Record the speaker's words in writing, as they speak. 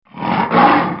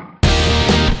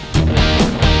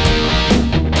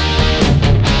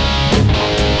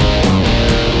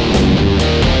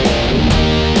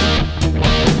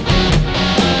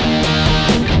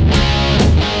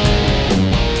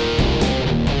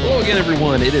again,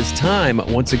 everyone. It is time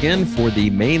once again for the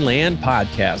Mainland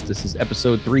Podcast. This is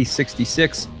episode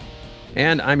 366,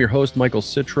 and I'm your host, Michael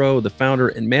Citro, the founder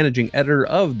and managing editor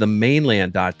of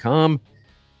themainland.com.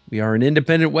 We are an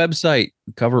independent website.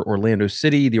 We cover Orlando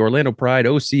City, the Orlando Pride,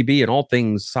 OCB, and all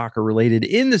things soccer related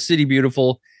in the City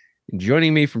Beautiful. And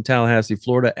joining me from Tallahassee,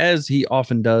 Florida, as he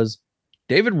often does,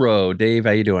 David Rowe. Dave,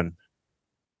 how you doing?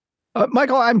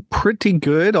 Michael, I'm pretty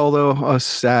good, although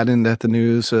saddened at the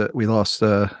news we lost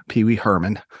Pee Wee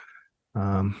Herman.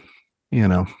 Yeah,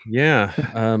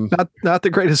 not the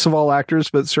greatest of all actors,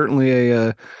 but certainly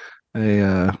a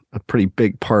pretty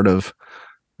big part of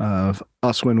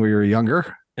us when we were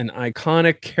younger. An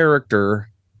iconic character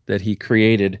that he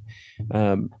created.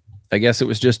 I guess it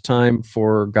was just time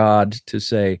for God to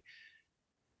say,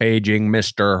 "Paging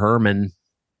Mr. Herman."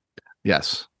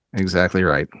 Yes, exactly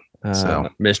right. So,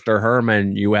 Mr.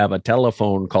 Herman, you have a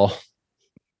telephone call.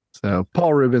 So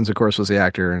Paul Rubens, of course, was the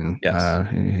actor, and yes.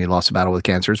 He lost a battle with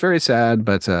cancer. It's very sad,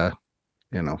 but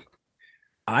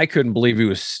I couldn't believe he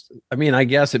was. I mean, I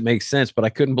guess it makes sense, but I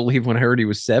couldn't believe when I heard he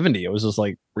was 70. It was just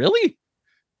like, really?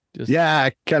 Yeah,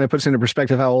 it kind of puts into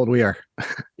perspective how old we are.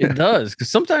 It does, because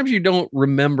sometimes you don't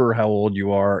remember how old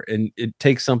you are, and it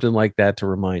takes something like that to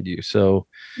remind you. So,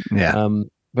 yeah.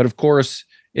 But of course,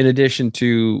 in addition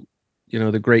to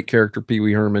the great character Pee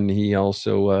Wee Herman, he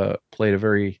also played a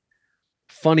very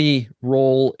funny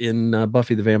role in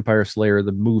Buffy the Vampire Slayer,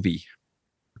 the movie.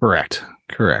 Correct.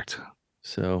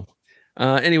 So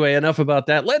anyway, enough about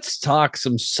that. Let's talk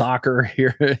some soccer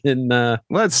here in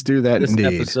let's do that this indeed.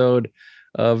 Episode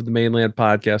of the Mainland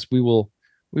Podcast.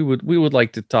 We would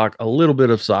like to talk a little bit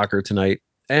of soccer tonight,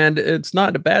 and it's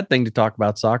not a bad thing to talk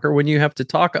about soccer when you have to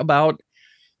talk about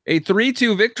a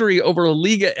 3-2 victory over a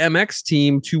Liga MX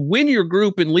team to win your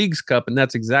group in Leagues Cup. And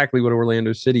that's exactly what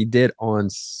Orlando City did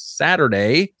on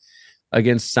Saturday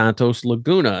against Santos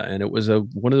Laguna. And it was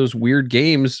one of those weird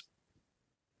games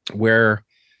where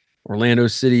Orlando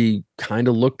City kind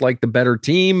of looked like the better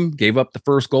team, gave up the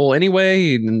first goal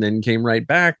anyway, and then came right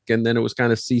back. And then it was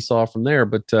kind of seesaw from there.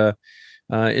 But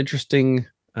interesting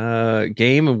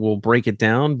game, and we'll break it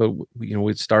down. But,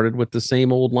 we started with the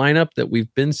same old lineup that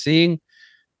we've been seeing.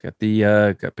 Got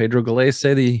Pedro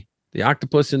Galese, the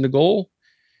octopus in the goal.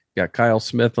 Got Kyle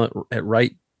Smith at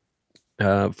right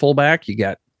fullback. You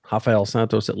got Rafael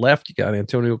Santos at left. You got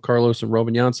Antonio Carlos and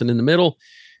Robin Janssen in the middle.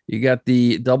 You got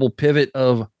the double pivot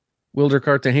of Wilder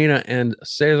Cartagena and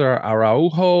Cesar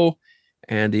Araujo,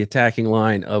 and the attacking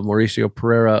line of Mauricio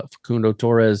Pereira, Facundo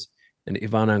Torres, and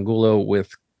Ivan Angulo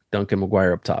with Duncan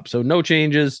McGuire up top. So no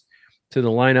changes to the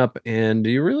lineup, and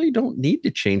you really don't need to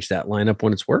change that lineup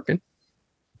when it's working.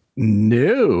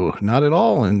 No, not at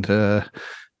all. And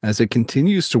as it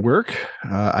continues to work,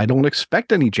 I don't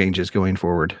expect any changes going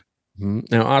forward.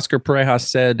 Now, Oscar Pareja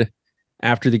said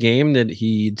after the game that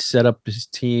he'd set up his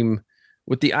team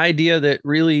with the idea that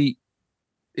really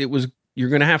you're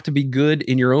going to have to be good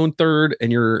in your own third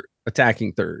and your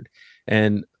attacking third.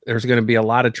 And there's going to be a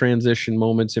lot of transition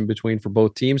moments in between for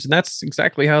both teams. And that's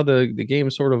exactly how the game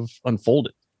sort of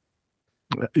unfolded.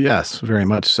 Yes, very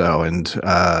much so. And,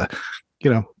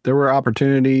 there were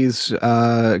opportunities,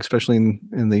 especially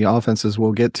in the offenses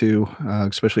we'll get to,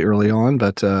 especially early on.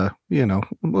 But,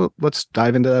 let's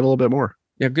dive into that a little bit more.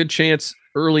 Yeah, good chance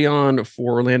early on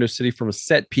for Orlando City from a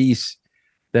set piece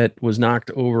that was knocked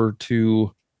over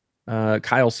to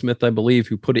Kyle Smith, I believe,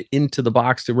 who put it into the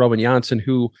box to Robin Janssen,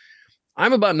 who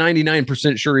I'm about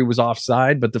 99% sure he was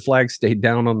offside, but the flag stayed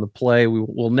down on the play.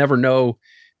 We'll never know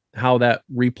how that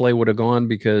replay would have gone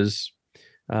because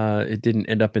it didn't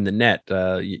end up in the net.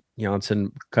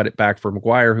 Janssen cut it back for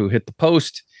McGuire, who hit the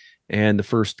post, and the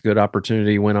first good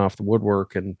opportunity went off the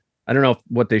woodwork. And I don't know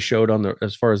what they showed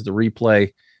as far as the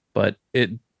replay, but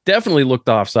it definitely looked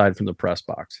offside from the press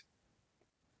box.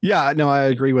 Yeah, no, I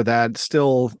agree with that.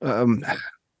 Still,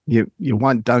 you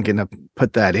want Duncan to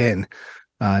put that in,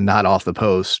 not off the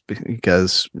post,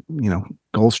 because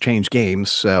goals change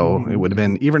games. So it would have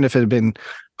been, even if it had been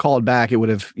called back, it would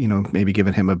have maybe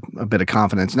given him a bit of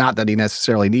confidence. Not that he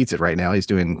necessarily needs it right now. He's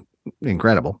doing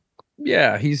incredible.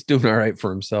 Yeah, he's doing all right for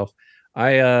himself.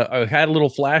 I had a little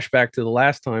flashback to the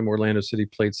last time Orlando City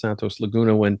played Santos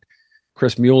Laguna when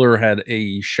Chris Mueller had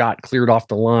a shot cleared off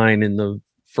the line in the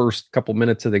first couple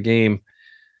minutes of the game.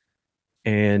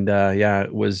 And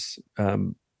it was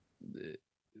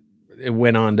it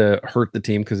went on to hurt the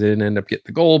team because they didn't end up getting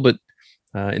the goal. But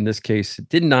in this case, it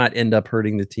did not end up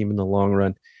hurting the team in the long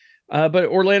run. But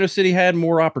Orlando City had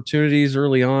more opportunities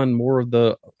early on, more of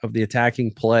the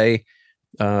attacking play.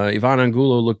 Ivan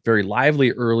Angulo looked very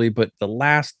lively early, but the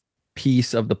last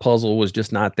piece of the puzzle was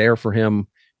just not there for him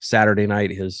Saturday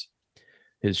night. His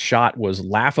His shot was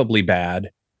laughably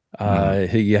bad. Mhm.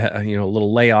 He had, a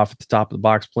little layoff at the top of the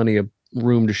box, plenty of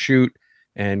room to shoot,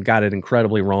 and got it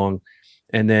incredibly wrong.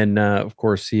 And then, of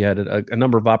course, he had a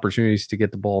number of opportunities to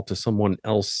get the ball to someone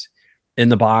else in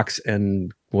the box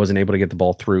and wasn't able to get the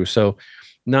ball through. So,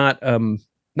 not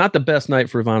the best night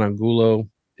for Ivan Angulo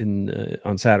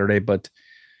on Saturday, but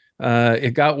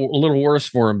it got a little worse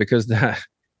for him because at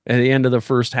the end of the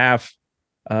first half,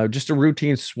 just a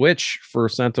routine switch for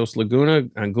Santos Laguna.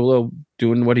 Angulo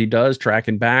doing what he does,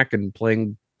 tracking back and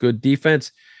playing good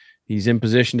defense. He's in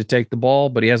position to take the ball,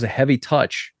 but he has a heavy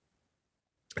touch.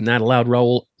 And that allowed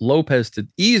Raul Lopez to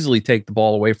easily take the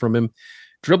ball away from him,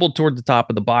 dribbled toward the top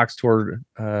of the box toward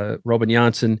Robin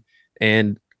Janssen,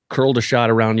 and curled a shot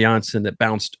around Janssen that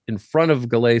bounced in front of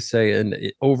Galese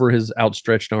and over his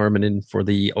outstretched arm and in for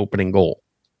the opening goal.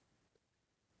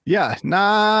 Yeah,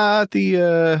 not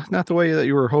the way that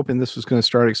you were hoping this was going to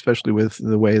start, especially with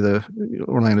the way the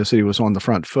Orlando City was on the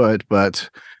front foot. But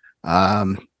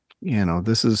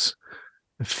this is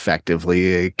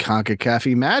effectively a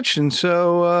CONCACAF match, and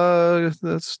so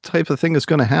that's the type of thing that's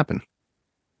going to happen.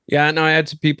 Yeah, no, I had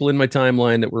some people in my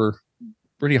timeline that were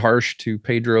pretty harsh to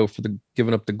Pedro for the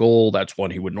giving up the goal. That's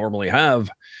one he would normally have,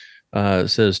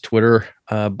 says Twitter.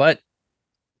 But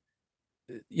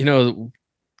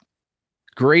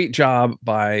great job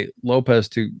by Lopez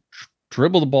to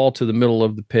dribble the ball to the middle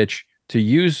of the pitch, to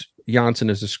use Janssen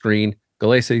as a screen.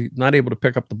 Galese not able to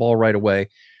pick up the ball right away.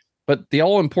 But the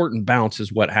all-important bounce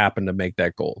is what happened to make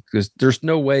that goal, because there's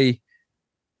no way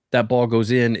that ball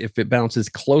goes in if it bounces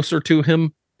closer to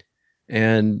him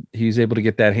and he's able to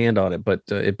get that hand on it. But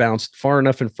it bounced far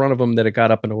enough in front of him that it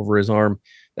got up and over his arm.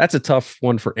 That's a tough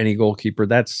one for any goalkeeper.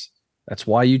 That's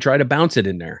why you try to bounce it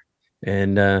in there.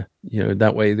 And,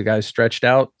 that way the guy's stretched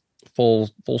out, full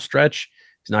stretch.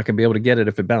 He's not going to be able to get it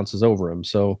if it bounces over him.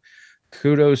 So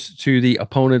kudos to the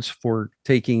opponents for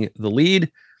taking the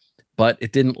lead, but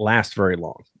it didn't last very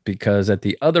long because at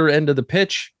the other end of the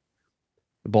pitch,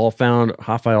 the ball found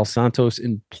Rafael Santos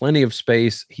in plenty of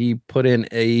space. He put in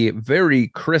a very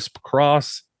crisp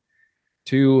cross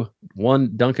to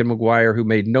one Duncan McGuire, who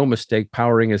made no mistake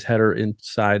powering his header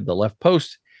inside the left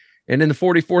post. And in the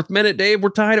 44th minute, Dave, we're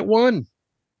tied at 1.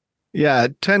 Yeah,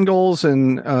 10 goals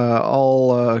in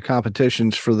all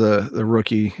competitions for the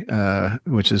rookie,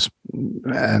 which is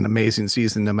an amazing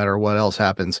season no matter what else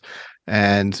happens.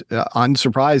 And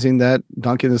unsurprising that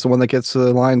Duncan is the one that gets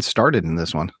the line started in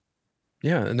this one.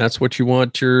 Yeah, and that's what you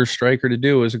want your striker to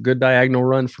do, is a good diagonal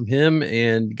run from him,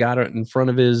 and got it in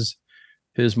front of his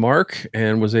mark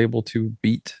and was able to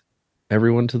beat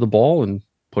everyone to the ball and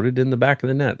put it in the back of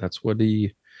the net. That's what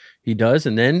he does.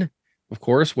 And then, of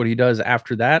course, what he does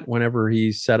after that, whenever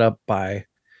he's set up by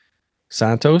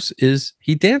Santos, is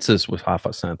he dances with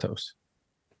Rafa Santos.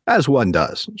 As one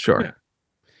does, sure. Yeah.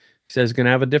 He says he's going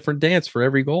to have a different dance for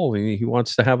every goal. He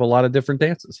wants to have a lot of different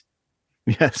dances.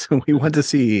 Yes, we want to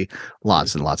see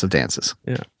lots and lots of dances.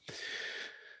 Yeah.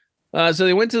 So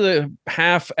they went to the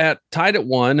half tied at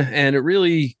 1, and it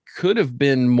really could have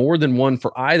been more than 1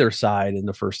 for either side in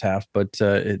the first half. But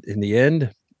in the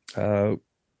end,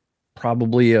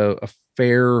 probably a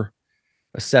fair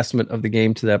assessment of the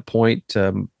game to that point.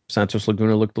 Santos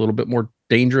Laguna looked a little bit more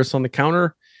dangerous on the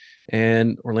counter,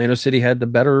 and Orlando City had the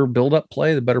better build-up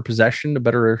play, the better possession, the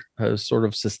better sort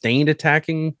of sustained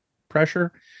attacking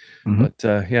pressure. Mm-hmm.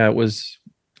 But it was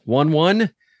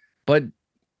 1-1. But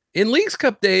in Leagues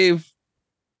Cup, Dave,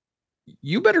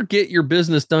 you better get your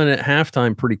business done at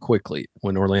halftime pretty quickly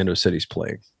when Orlando City's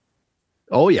playing.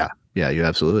 Oh, yeah. Yeah, you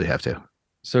absolutely have to.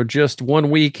 So just 1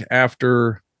 week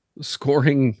after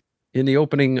scoring in the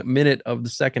opening minute of the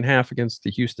second half against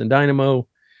the Houston Dynamo,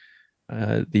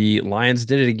 the Lions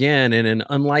did it again in an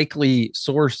unlikely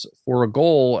source for a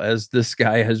goal, as this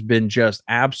guy has been just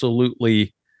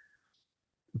absolutely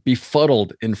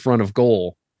befuddled in front of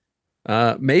goal.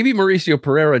 Maybe Mauricio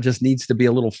Pereira just needs to be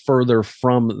a little further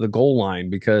from the goal line,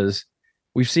 because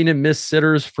we've seen him miss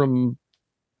sitters from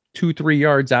 2-3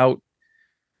 yards out,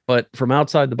 but from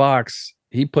outside the box,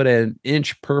 he put an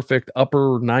inch perfect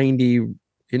upper 90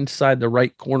 inside the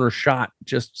right corner shot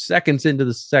just seconds into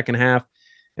the second half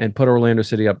and put Orlando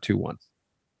City up 2-1.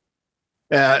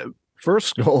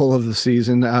 First goal of the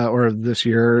season or this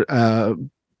year,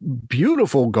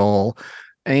 beautiful goal.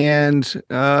 And,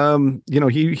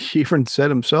 he even said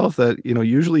himself that,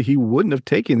 usually he wouldn't have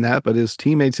taken that, but his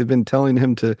teammates had been telling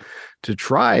him to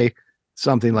try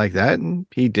something like that. And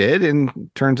he did, and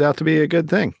turns out to be a good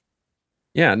thing.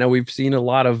 Yeah. Now we've seen a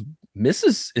lot of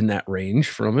misses in that range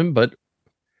from him, but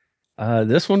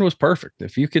this one was perfect.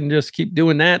 If you can just keep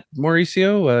doing that,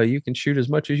 Mauricio, you can shoot as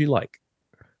much as you like.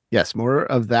 Yes. More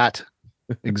of that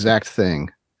exact thing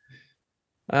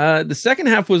The second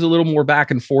half was a little more back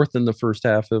and forth than the first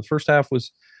half. The first half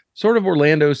was sort of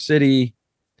Orlando City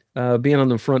being on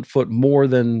the front foot more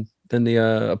than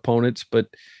the opponents, but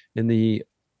in the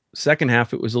second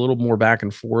half it was a little more back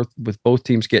and forth with both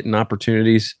teams getting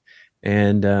opportunities,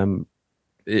 and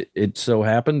it so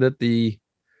happened that the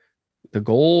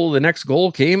next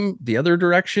goal came the other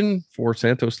direction for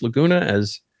Santos Laguna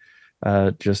as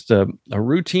just a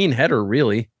routine header,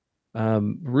 really.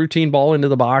 Routine ball into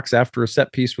the box after a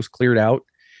set piece was cleared out.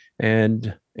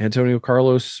 And Antonio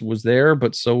Carlos was there,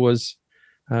 but so was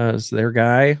their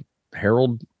guy,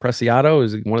 Harold Preciado,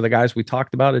 is one of the guys we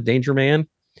talked about, a danger man.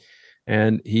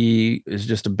 And he is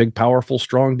just a big, powerful,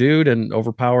 strong dude and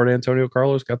overpowered Antonio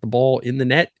Carlos, got the ball in the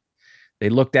net. They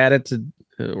looked at it to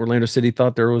Orlando City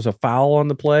thought there was a foul on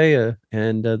the play,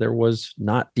 and there was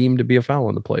not deemed to be a foul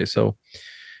on the play. So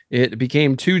it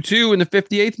became 2-2 in the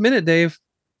 58th minute, Dave.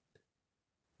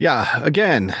 Yeah,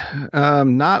 again,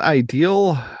 not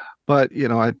ideal, but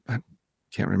I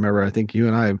can't remember. I think you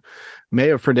and I may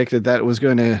have predicted that it was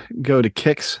going to go to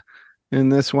kicks in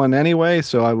this one anyway,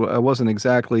 so I wasn't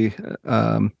exactly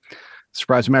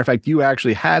surprised. As a matter of fact, you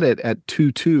actually had it at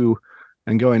 2-2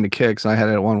 and going to kicks. I had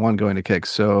it at 1-1 going to kicks.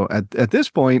 So at this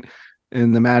point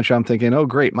in the match, I'm thinking, oh,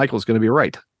 great, Michael's going to be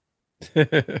right.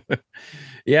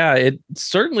 Yeah, it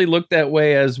certainly looked that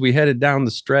way as we headed down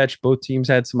the stretch. Both teams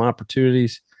had some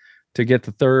opportunities to get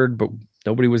the third, but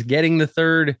nobody was getting the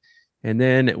third. And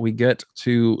then we get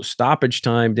to stoppage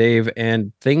time, Dave,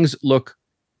 and things look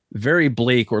very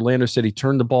bleak. Orlando City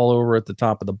turned the ball over at the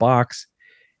top of the box.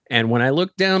 And when I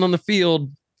looked down on the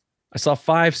field, I saw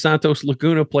 5 Santos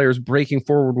Laguna players breaking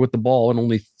forward with the ball and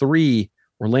only 3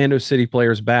 Orlando City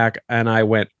players back. And I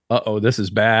went, uh-oh, this is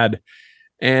bad.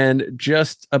 And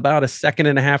just about a second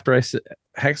and a half after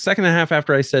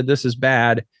I said this is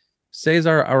bad,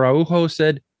 Cesar Araujo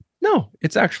said, no,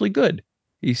 it's actually good.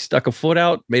 He stuck a foot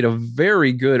out, made a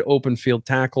very good open field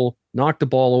tackle, knocked the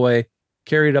ball away,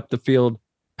 carried up the field,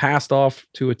 passed off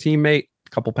to a teammate. A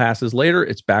couple passes later,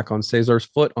 it's back on Cesar's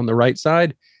foot on the right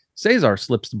side. Cesar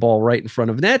slips the ball right in front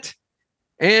of net.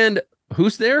 And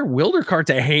who's there? Wilder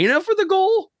Cartagena for the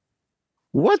goal?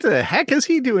 What the heck is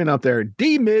he doing up there?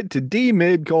 D-mid to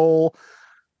D-mid goal,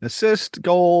 assist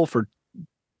goal for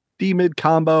D-mid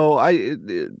combo.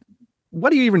 What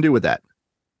do you even do with that?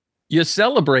 You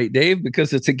celebrate, Dave,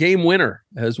 because it's a game winner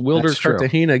as Wilder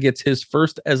Cartagena gets his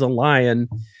first as a Lion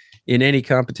in any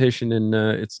competition. And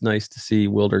it's nice to see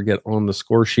Wilder get on the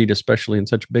score sheet, especially in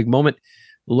such a big moment.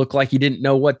 Looked like he didn't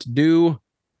know what to do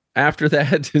after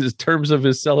that in terms of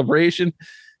his celebration.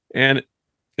 And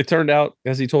it turned out,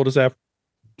 as he told us after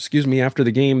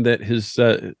the game, that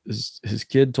his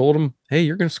kid told him, hey,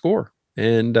 you're going to score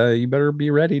and you better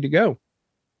be ready to go.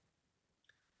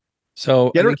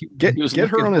 So get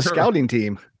her on a scouting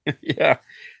team. Yeah,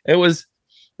 it was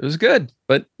good.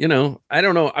 But, I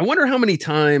don't know. I wonder how many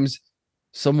times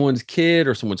someone's kid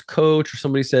or someone's coach or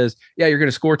somebody says, yeah, you're going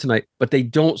to score tonight, but they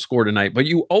don't score tonight. But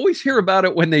you always hear about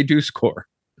it when they do score.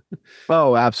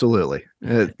 Oh, absolutely.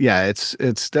 Yeah,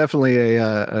 it's definitely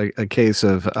a case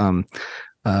of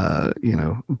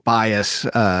bias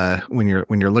when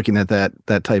you're looking at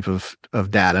that type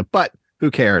of data. But who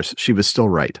cares? She was still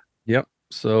right. Yep.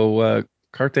 So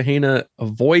Cartagena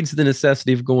avoids the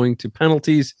necessity of going to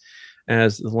penalties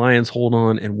as the Lions hold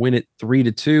on and win it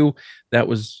 3-2. That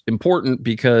was important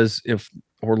because if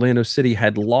Orlando City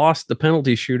had lost the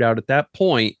penalty shootout at that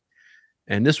point,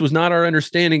 and this was not our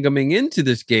understanding coming into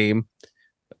this game,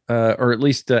 or at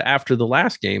least after the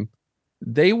last game,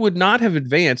 they would not have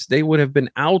advanced. They would have been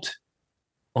out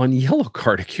on yellow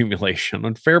card accumulation,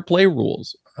 on fair play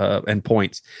rules and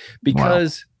points,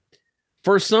 because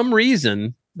for some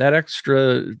reason, that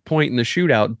extra point in the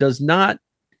shootout does not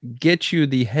get you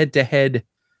the head-to-head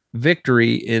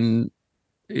victory in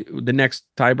the next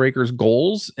tiebreaker's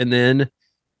goals, and then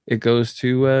it goes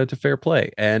to fair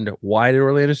play. And why did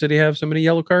Orlando City have so many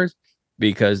yellow cards?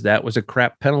 Because that was a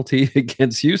crap penalty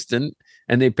against Houston,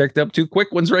 and they picked up 2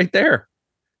 quick ones right there.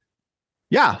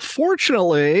 Yeah,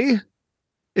 fortunately,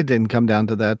 it didn't come down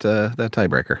to that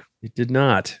tiebreaker. It did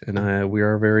not, and we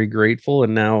are very grateful.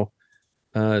 And now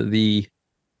the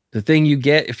thing you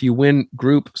get if you win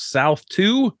Group South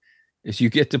 2 is you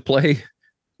get to play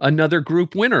another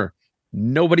group winner.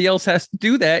 Nobody else has to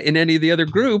do that in any of the other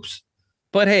groups.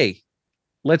 But hey,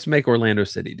 let's make Orlando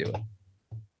City do it.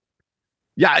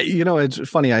 Yeah, it's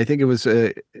funny. I think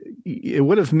it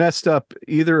would have messed up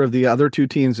either of the other 2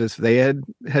 teams if they had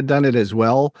done it as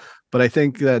well. But I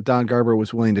think that Don Garber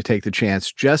was willing to take the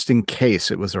chance just in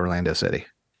case it was Orlando City.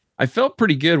 I felt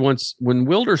pretty good when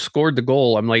Wilder scored the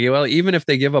goal. I'm like, well, even if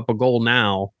they give up a goal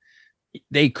now,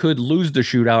 they could lose the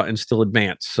shootout and still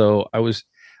advance. So I was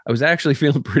actually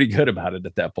feeling pretty good about it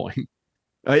at that point.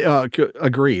 I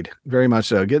agreed, very much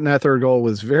so. Getting that third goal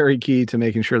was very key to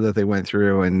making sure that they went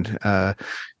through, and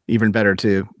even better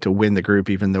to win the group,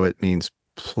 even though it means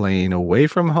playing away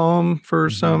from home for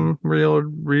some real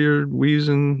weird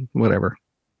reason, whatever.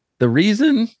 The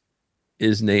reason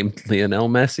is named Lionel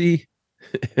Messi,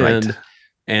 Right.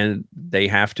 and they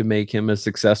have to make him as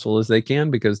successful as they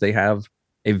can because they have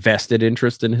a vested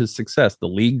interest in his success. The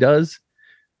league does,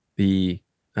 the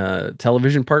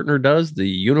television partner does, the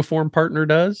uniform partner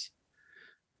does.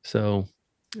 So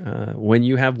when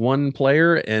you have one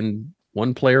player and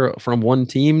one player from one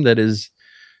team that is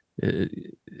uh,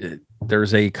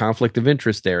 there's a conflict of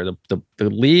interest there. The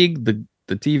league, the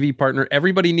TV partner,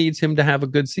 everybody needs him to have a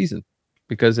good season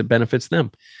because it benefits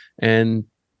them. And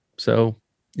so,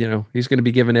 he's going to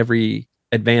be given every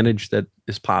advantage that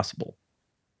is possible.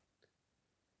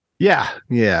 Yeah,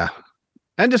 yeah.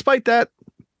 And despite that,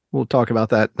 we'll talk about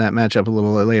that matchup a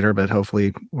little later, but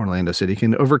hopefully Orlando City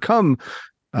can overcome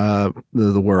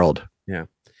the world. Yeah.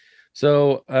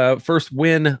 So first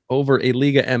win over a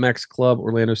Liga MX club.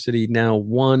 Orlando City now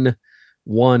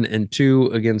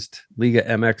 1-1-2 against Liga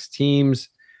MX teams,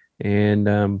 and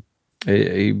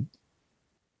a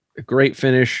great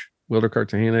finish. Wilder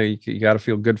Cartagena, you got to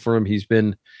feel good for him. He's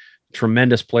been a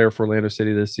tremendous player for Orlando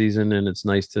City this season, and it's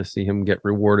nice to see him get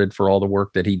rewarded for all the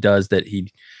work that he does that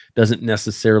he doesn't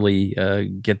necessarily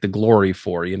get the glory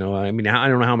for. I mean, I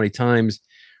don't know how many times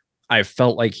I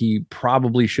felt like he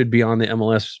probably should be on the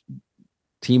MLS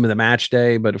team of the match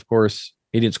day, but of course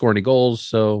he didn't score any goals,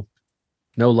 so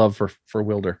no love for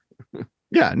Wilder.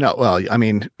 Yeah, no, well, I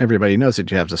mean, everybody knows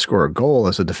that you have to score a goal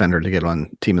as a defender to get on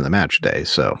team of the match day.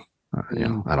 So,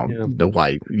 I don't know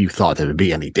why you thought it would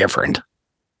be any different.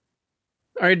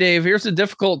 All right, Dave, here's a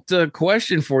difficult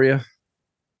question for you.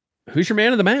 Who's your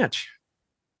man of the match?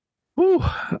 Ooh,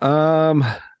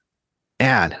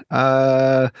 and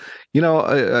I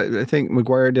think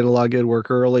McGuire did a lot of good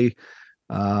work early.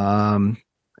 And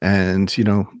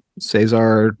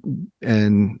Cesar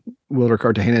and Wilder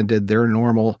Cartagena did their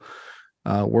normal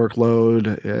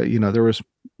workload. There was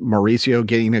Mauricio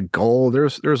getting a goal.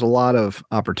 There's a lot of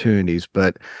opportunities,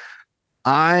 but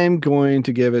I'm going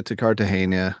to give it to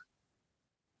Cartagena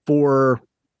for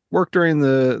work during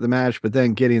the match, but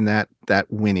then getting that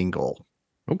winning goal.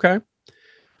 Okay.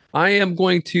 I am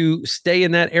going to stay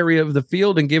in that area of the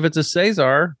field and give it to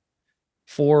Cesar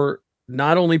for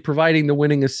not only providing the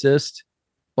winning assist,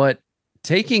 but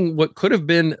taking what could have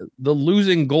been the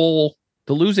losing goal,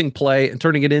 the losing play, and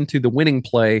turning it into the winning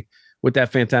play with that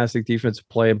fantastic defensive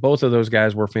play. And both of those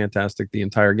guys were fantastic the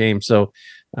entire game. So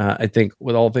I think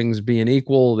with all things being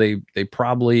equal, they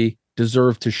probably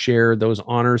deserve to share those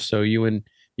honors. So you and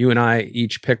I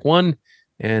each pick one.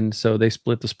 And so they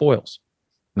split the spoils.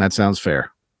 That sounds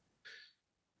fair.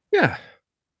 Yeah.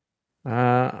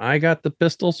 I got the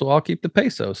pistol, so I'll keep the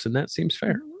pesos, and that seems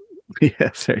fair.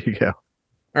 Yes, there you go.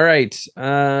 All right.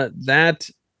 That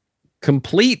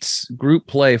completes group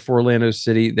play for Orlando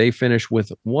City. They finish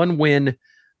with 1 win,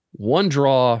 1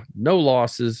 draw, no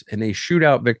losses, and a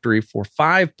shootout victory for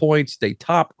 5 points. They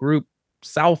top group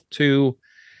South 2,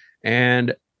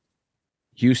 and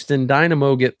Houston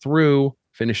Dynamo get through,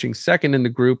 finishing second in the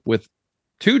group with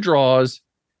 2 draws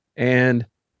and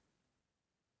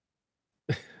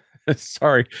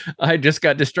sorry, I just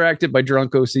got distracted by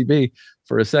drunk OCB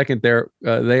for a second there.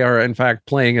 They are, in fact,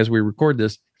 playing as we record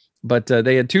this, but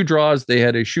they had 2 draws. They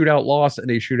had a shootout loss and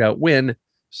a shootout win.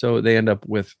 So they end up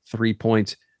with 3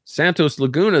 points. Santos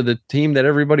Laguna, the team that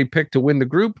everybody picked to win the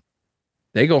group,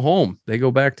 they go home. They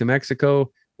go back to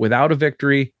Mexico without a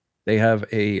victory. They have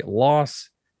a loss,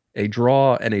 a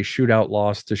draw, and a shootout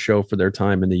loss to show for their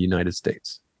time in the United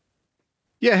States.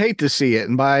 Yeah, hate to see it.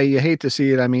 And by you hate to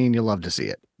see it, I mean you love to see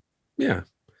it. Yeah,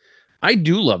 I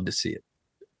do love to see it.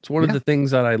 It's one of the things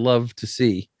that I love to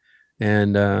see,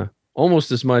 and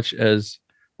almost as much as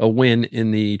a win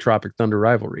in the Tropic Thunder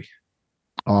rivalry.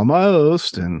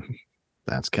 Almost, and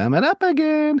that's coming up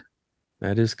again.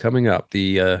 That is coming up.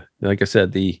 The like I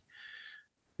said, the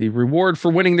reward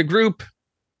for winning the group,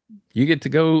 you get to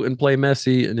go and play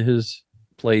Messi in his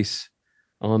place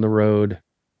on the road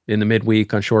in the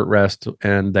midweek on short rest,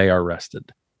 and they are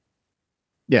rested.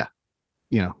 Yeah,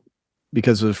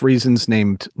 because of reasons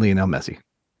named Lionel Messi.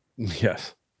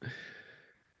 Yes.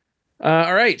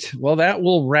 All right. Well, that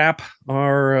will wrap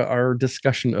our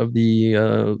discussion of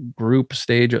the group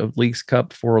stage of Leagues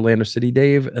Cup for Orlando City,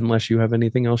 Dave, unless you have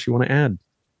anything else you want to add.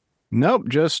 Nope.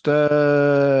 Just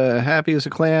happy as a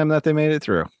clam that they made it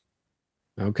through.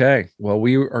 Okay. Well,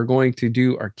 we are going to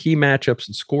do our key matchups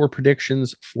and score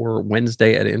predictions for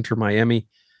Wednesday at Inter Miami.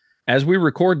 As we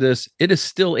record this, it is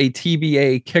still a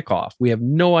TBA kickoff. We have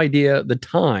no idea the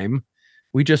time.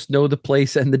 We just know the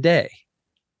place and the day.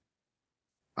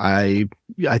 I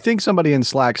I think somebody in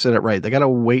Slack said it right. They got to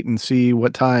wait and see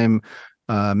what time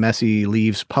Messi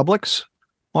leaves Publix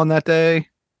on that day,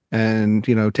 and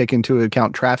take into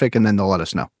account traffic, and then they'll let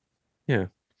us know. Yeah.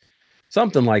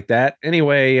 Something like that.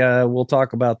 Anyway, we'll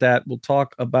talk about that. We'll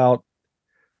talk about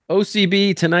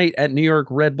OCB tonight at New York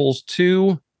Red Bulls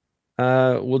 2.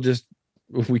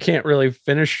 We can't really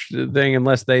finish the thing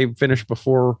unless they finish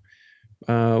before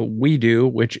we do,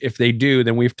 which if they do,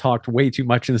 then we've talked way too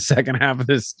much in the second half of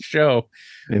this show.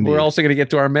 Indeed. We're also going to get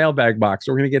to our mailbag box.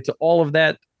 We're going to get to all of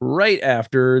that right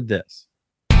after this.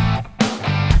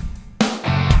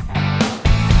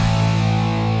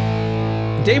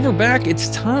 Dave, we're back. It's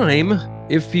time,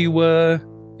 if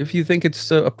you think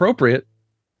it's appropriate,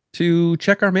 to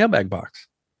check our mailbag box.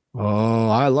 Oh,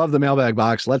 I love the mailbag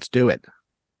box. Let's do it.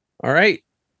 All right.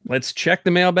 Let's check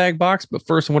the mailbag box. But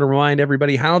first, I want to remind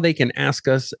everybody how they can ask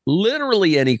us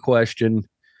literally any question.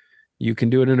 You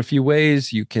can do it in a few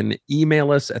ways. You can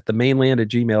email us at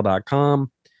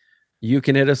themainland@gmail.com. You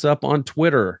can hit us up on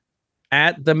Twitter.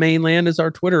 At the Mainland is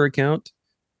our Twitter account.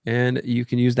 And you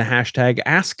can use the hashtag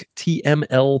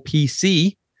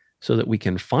AskTMLPC so that we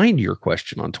can find your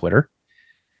question on Twitter.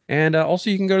 And also,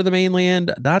 you can go to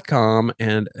themainland.com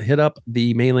and hit up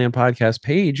the Mainland Podcast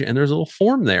page. And there's a little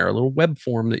form there, a little web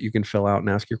form that you can fill out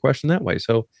and ask your question that way.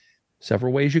 So,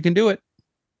 several ways you can do it.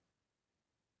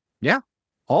 Yeah,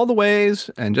 all the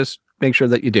ways. And just make sure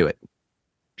that you do it.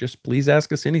 Just please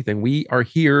ask us anything. We are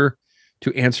here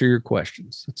to answer your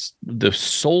questions. It's the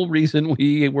sole reason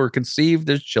we were conceived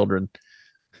as children.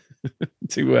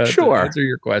 to answer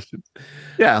your questions.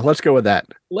 Yeah, let's go with that.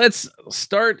 Let's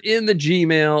start in the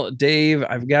Gmail. Dave,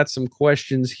 I've got some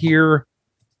questions here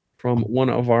from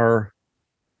one of our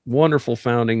wonderful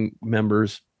founding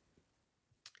members,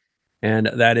 and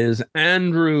that is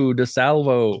Andrew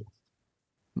DeSalvo.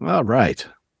 All right.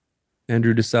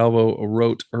 Andrew DeSalvo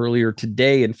wrote earlier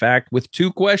today, in fact, with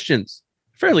two questions,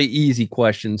 fairly easy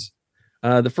questions.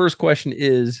 The first question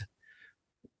is,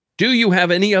 do you have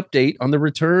any update on the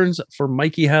returns for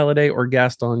Mikey Halliday or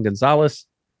Gaston Gonzalez?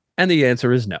 And the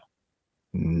answer is no.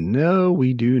 No,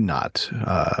 we do not.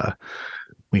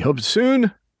 We hope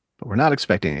soon, but we're not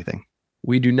expecting anything.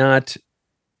 We do not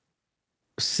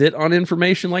sit on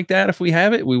information like that. If we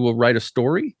have it, we will write a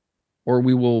story, or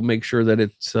we will make sure that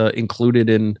it's included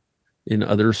in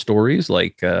other stories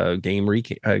like game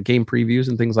previews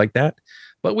and things like that.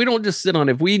 But we don't just sit on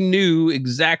it. If we knew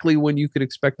exactly when you could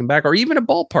expect them back, or even a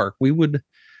ballpark, we would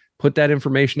put that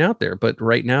information out there. But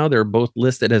right now, they're both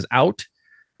listed as out.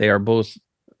 They are both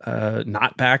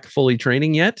not back fully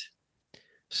training yet.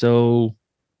 So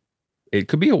it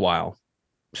could be a while.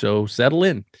 So settle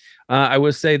in. I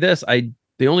would say this.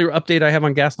 The only update I have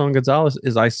on Gaston Gonzalez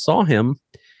is I saw him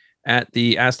at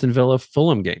the Aston Villa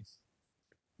Fulham game.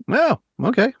 Oh,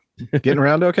 okay. Getting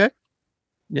around okay?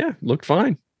 Yeah, looked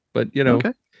fine. But,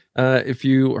 okay. If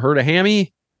you hurt a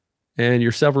hammy and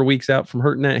you're several weeks out from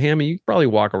hurting that hammy, you probably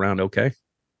walk around okay.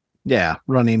 Yeah,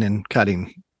 running and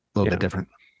cutting a little bit different.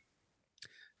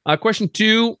 Question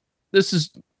 2. This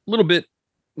is a little bit,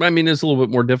 it's a little bit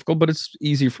more difficult, but it's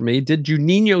easy for me. Did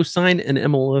Juninho sign an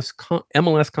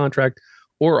MLS contract,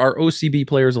 or are OCB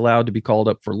players allowed to be called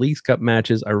up for Leagues Cup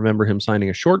matches? I remember him signing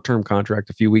a short-term contract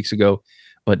a few weeks ago,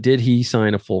 but did he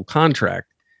sign a full contract?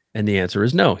 And the answer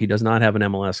is no. He does not have an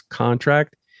MLS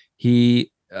contract.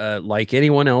 He, like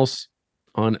anyone else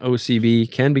on OCB,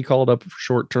 can be called up for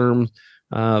short term.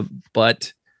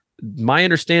 But my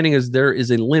understanding is there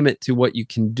is a limit to what you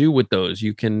can do with those.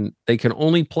 They can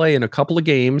only play in a couple of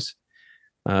games,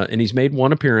 and he's made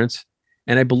one appearance.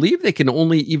 And I believe they can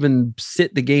only even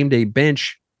sit the game day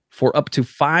bench for up to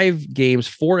 5 games,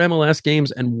 4 MLS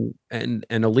games, and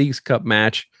a Leagues Cup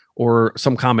match, or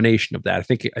some combination of that. I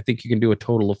think you can do a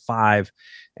total of 5,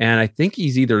 and I think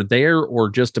he's either there or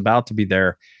just about to be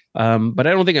there. But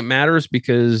I don't think it matters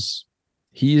because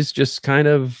he's just kind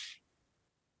of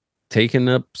taken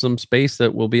up some space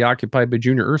that will be occupied by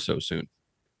Junior Urso soon.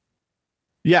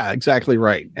 Yeah, exactly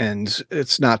right. And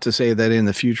it's not to say that in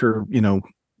the future,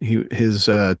 his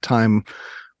time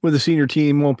with the senior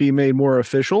team won't be made more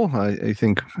official. I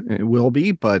think it will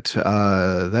be, but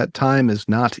that time is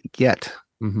not yet.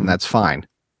 And that's fine.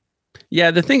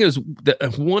 Yeah, the thing is,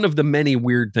 one of the many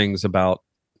weird things about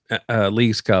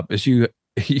Leagues Cup is you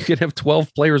can have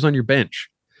 12 players on your bench.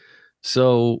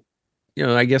 So,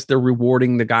 I guess they're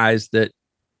rewarding the guys that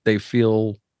they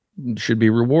feel should be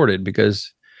rewarded,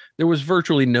 because there was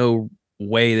virtually no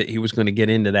way that he was going to get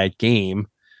into that game,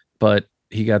 but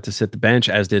he got to sit the bench,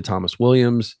 as did Thomas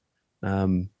Williams.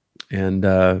 And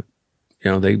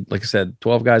they, like I said,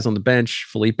 12 guys on the bench.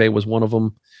 Felipe was one of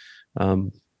them.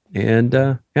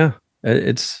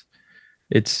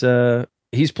 It's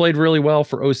he's played really well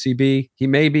for OCB. He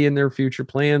may be in their future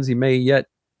plans. He may yet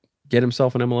get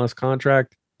himself an MLS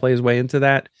contract, play his way into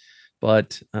that.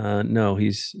 But no,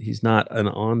 he's not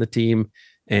on the team,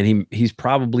 and he's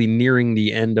probably nearing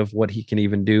the end of what he can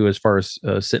even do as far as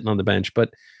sitting on the bench.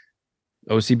 But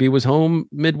OCB was home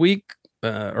midweek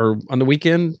or on the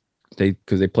weekend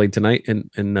because they played tonight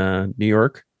in New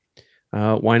York.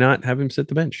 Why not have him sit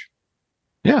the bench?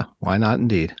 Yeah, why not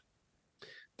indeed.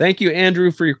 Thank you,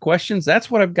 Andrew, for your questions.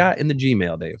 That's what I've got in the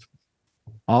Gmail, Dave.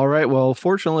 All right. Well,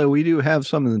 fortunately, we do have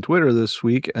some in the Twitter this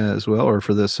week as well, or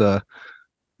for this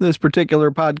this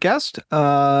particular podcast.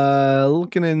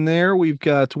 Looking in there, we've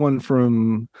got one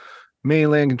from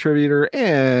mainland contributor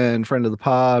and friend of the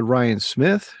pod, Ryan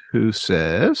Smith, who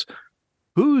says,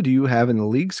 "Who do you have in the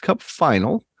League's Cup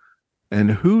final,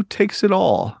 and who takes it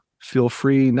all? Feel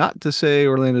free not to say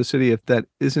Orlando City if that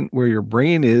isn't where your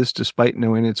brain is, despite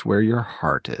knowing it's where your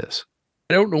heart is."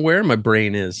 I don't know where my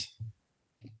brain is.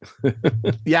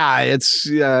 Yeah, I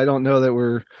don't know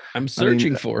that I'm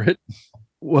searching for it.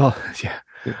 Well, yeah.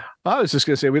 I was just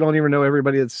gonna say we don't even know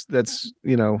everybody that's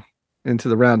into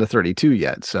the round of 32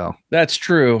 yet. So that's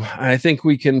true. I think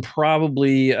we can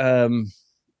probably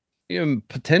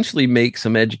potentially make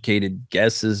some educated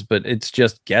guesses, but it's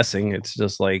just guessing. It's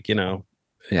just like,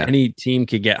 any team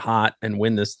could get hot and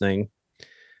win this thing.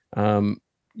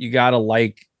 You gotta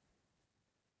like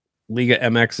Liga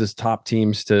MX's top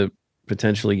teams to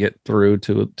potentially get through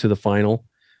to the final.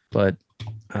 But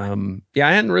I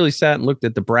hadn't really sat and looked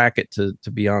at the bracket to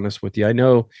be honest with you. I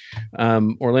know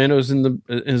Orlando's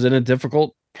is in a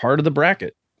difficult part of the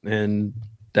bracket, and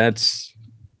that's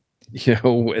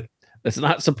it's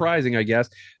not surprising, I guess.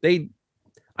 I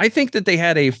think that they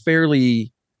had a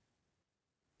fairly,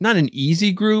 not an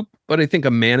easy group, but I think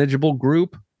a manageable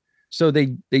group. So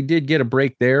they did get a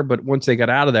break there, but once they got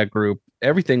out of that group,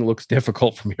 everything looks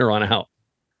difficult from here on out.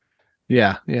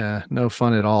 Yeah, no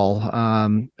fun at all. I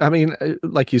mean,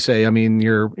 like you say, I mean,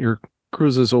 your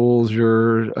Cruz Azules,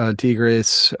 your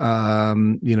Tigres,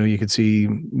 you could see,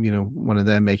 one of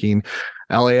them making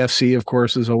LAFC, of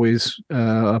course, is always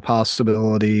a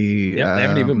possibility. Yeah, they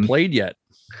haven't even played yet.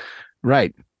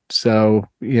 Right. So,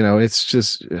 it's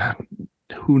just,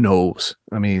 who knows?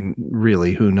 I mean,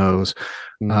 really, who knows?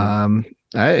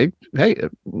 Hey,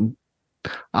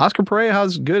 Oscar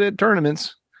Pereira's good at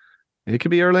tournaments. It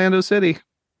could be Orlando City,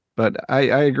 but I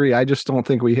agree. I just don't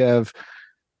think we don't,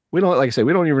 like I say,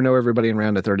 we don't even know everybody in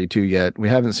round of 32 yet. We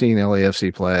haven't seen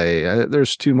LAFC play.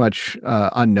 There's too much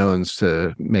unknowns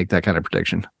to make that kind of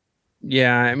prediction.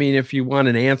 Yeah. I mean, if you want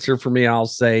an answer for me, I'll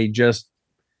say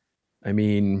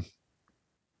maybe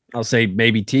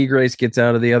Tigres gets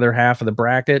out of the other half of the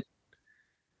bracket,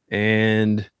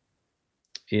 and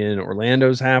in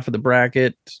Orlando's half of the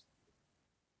bracket,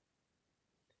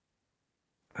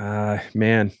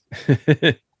 man,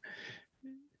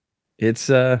 it's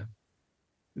a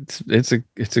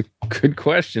good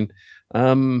question.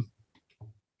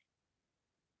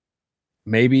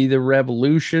 Maybe the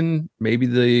Revolution, maybe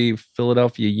the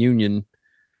Philadelphia Union.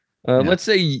 I'll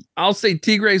say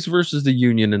Tigres versus the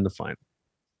Union in the final.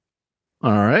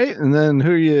 All right, and then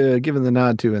who are you giving the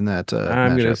nod to in that?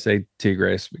 I'm going to say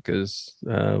Tigres because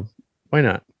why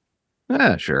not?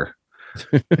 Sure.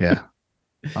 Yeah.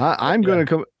 I'm going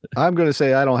to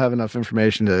say I don't have enough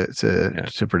information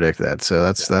to predict that. So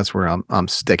that's where I'm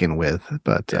sticking with.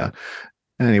 But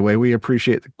anyway, we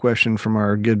appreciate the question from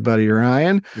our good buddy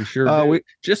Ryan. We sure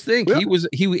just think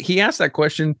he asked that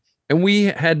question, and we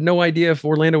had no idea if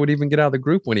Orlando would even get out of the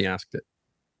group when he asked it.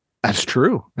 That's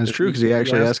true. That's true, because he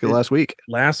actually asked it last week.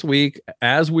 Last week,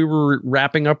 as we were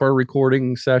wrapping up our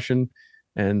recording session,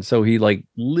 and so he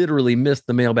literally missed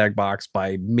the mailbag box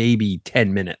by maybe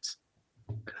 10 minutes.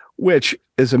 Which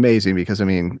is amazing because, I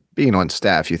mean, being on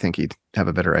staff, you think he'd have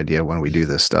a better idea when we do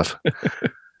this stuff.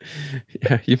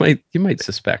 Yeah, you might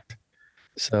suspect.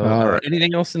 So, right.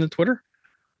 Anything else in the Twitter?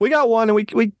 We got one, and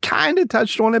we kind of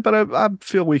touched on it, but I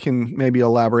feel we can maybe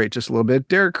elaborate just a little bit.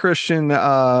 Derek Christian,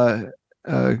 a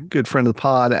good friend of the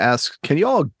pod, asks, "Can you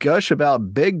all gush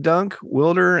about Big Dunk,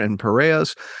 Wilder, and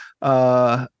Pereira's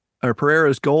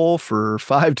goal for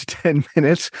 5 to 10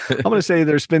 minutes?" I'm going to say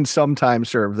there's been some time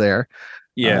served there.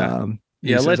 Yeah.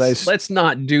 Let's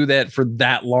not do that for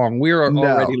that long. We're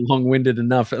already long-winded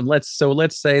enough. And let's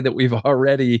say that we've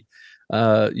already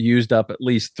used up at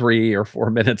least 3 or 4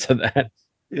 minutes of that.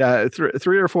 Yeah,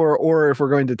 three or four, or if we're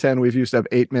going to 10, we've used up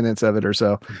 8 minutes of it or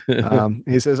so.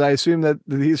 He says, I assume that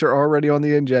these are already on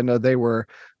the agenda. They were.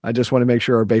 I just want to make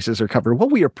sure our bases are covered. Well,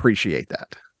 we appreciate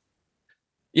that.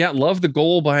 Yeah, love the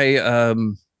goal by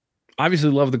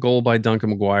obviously love the goal by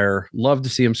Duncan McGuire. Love to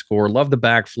see him score. Love the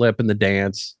backflip and the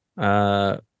dance.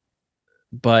 But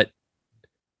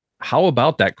how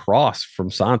about that cross from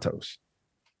Santos?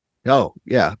 Oh,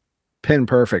 yeah. Pin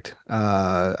perfect.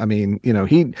 I mean,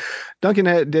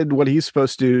 Duncan did what he's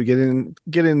supposed to do,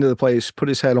 get into the place, put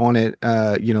his head on it,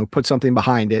 put something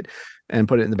behind it and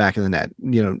put it in the back of the net,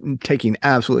 taking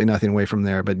absolutely nothing away from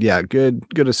there. But yeah, good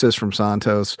assist from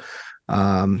Santos.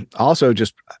 Also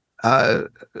just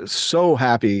so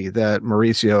happy that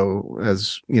Mauricio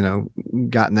has,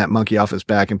 gotten that monkey off his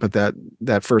back and put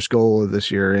that first goal of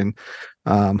this year. And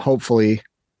hopefully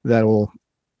that will,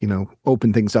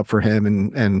 open things up for him.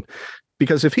 And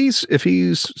because if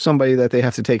he's somebody that they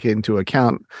have to take into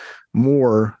account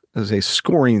more as a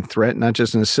scoring threat, not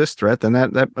just an assist threat, then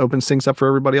that opens things up for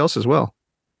everybody else as well.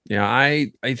 Yeah,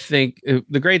 I think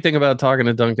the great thing about talking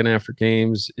to Duncan after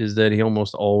games is that he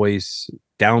almost always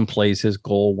downplays his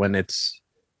goal when it's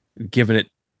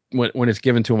when it's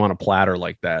given to him on a platter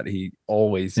like that. He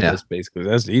always says basically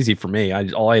that's easy for me.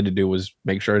 All I had to do was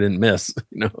make sure I didn't miss,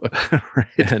 Right.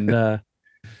 And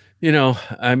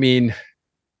I mean,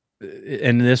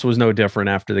 and this was no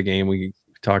different after the game. We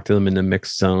talked to them in the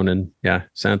mixed zone, and yeah,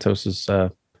 Santos's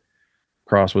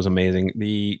cross was amazing.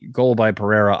 The goal by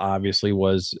Pereira obviously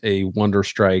was a wonder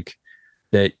strike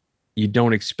that you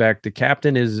don't expect. The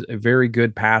captain is a very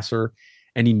good passer,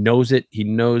 and he knows it. He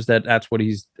knows that that's what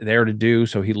he's there to do,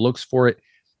 so he looks for it,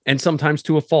 and sometimes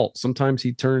to a fault. Sometimes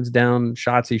he turns down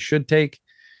shots he should take,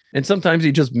 and sometimes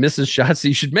he just misses shots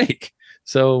he should make.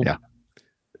 So yeah.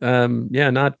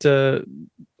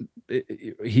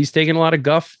 He's taken a lot of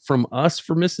guff from us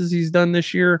for misses he's done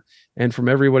this year and from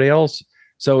everybody else.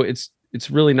 So it's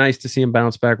really nice to see him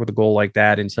bounce back with a goal like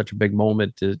that in such a big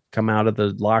moment, to come out of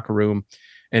the locker room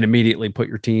and immediately put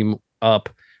your team up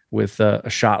with a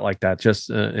shot like that. Just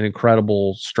an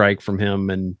incredible strike from him.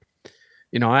 And,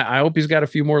 I hope he's got a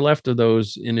few more left of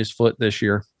those in his foot this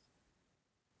year.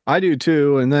 I do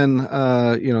too. And then,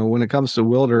 when it comes to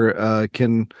Wilder,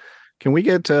 can we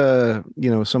get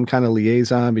some kind of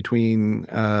liaison between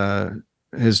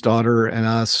his daughter and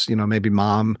us? Maybe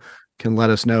mom can let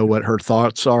us know what her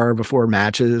thoughts are before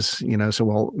matches,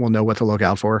 so we'll know what to look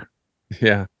out for.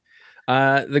 Yeah.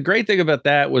 The great thing about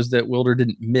that was that Wilder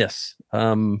didn't miss.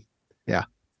 Yeah.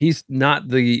 He's not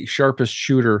the sharpest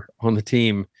shooter on the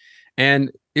team.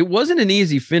 And it wasn't an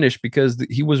easy finish because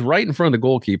he was right in front of the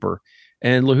goalkeeper.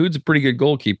 And Lahoud's a pretty good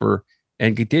goalkeeper.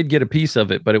 And he did get a piece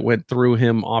of it, but it went through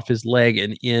him off his leg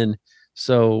and in.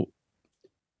 So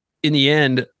in the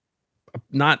end,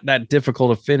 not that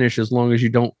difficult to finish as long as you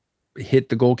don't hit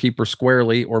the goalkeeper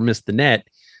squarely or miss the net.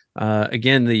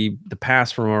 Again, the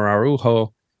pass from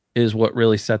Araujo is what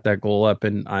really set that goal up.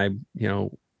 And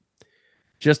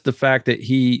just the fact that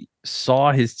he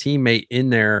saw his teammate in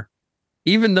there,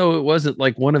 even though it wasn't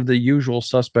like one of the usual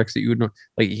suspects that you would know,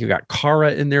 like you got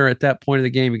Cara in there at that point of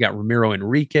the game, you got Ramiro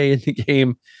Enrique in the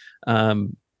game.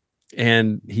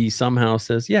 And he somehow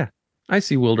says, yeah, I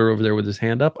see Wilder over there with his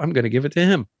hand up. I'm going to give it to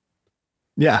him.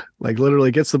 Yeah. Like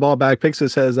literally gets the ball back, picks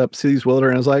his head up, sees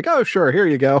Wilder and is like, oh, sure. Here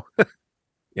you go.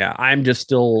 Yeah. I'm just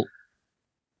still,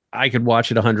 I could watch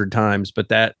it 100 times, but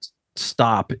that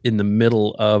stop in the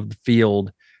middle of the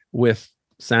field with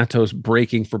Santos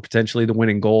breaking for potentially the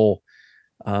winning goal,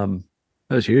 that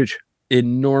was huge.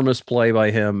 Enormous play by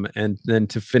him, and then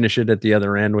to finish it at the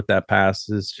other end with that pass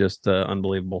is just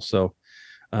unbelievable. So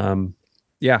I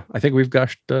think we've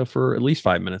gushed for at least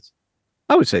 5 minutes.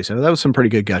 I would say so. That was some pretty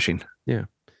good gushing. Yeah.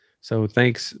 So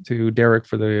thanks to Derek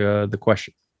for the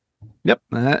question. Yep,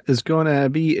 that is going to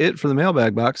be it for the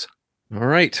mailbag box. All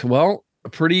right. Well, a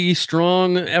pretty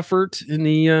strong effort in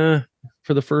the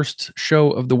for the first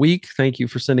show of the week. Thank you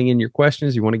for sending in your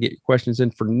questions. You want to get your questions in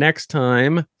for next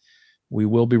time. We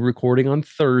will be recording on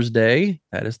Thursday.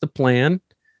 That is the plan.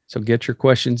 So get your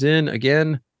questions in.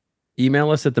 Again, email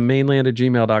us at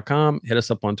themainland@gmail.com. Hit us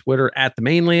up on Twitter at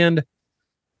themainland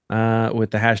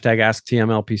with the hashtag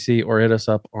AskTMLPC, or hit us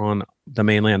up on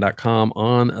themainland.com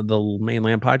on the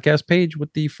Mainland podcast page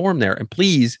with the form there. And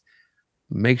please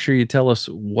make sure you tell us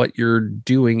what you're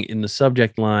doing in the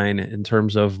subject line in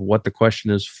terms of what the question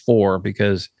is for,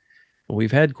 because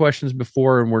we've had questions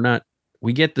before and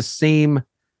we get the same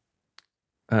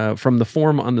from the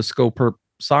form on the Scope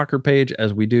Soccer page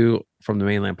as we do from the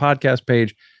Mainland podcast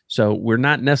page. So we're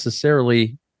not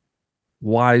necessarily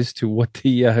wise to what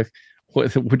the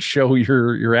what would show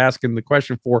you're asking the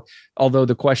question for, although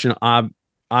the question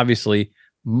obviously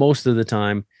most of the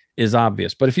time is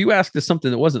obvious. But if you asked us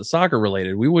something that wasn't soccer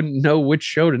related, we wouldn't know which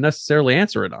show to necessarily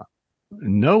answer it on.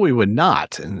 No, we would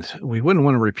not. And we wouldn't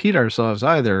want to repeat ourselves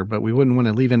either, but we wouldn't want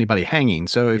to leave anybody hanging.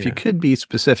 So if you could be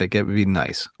specific, it would be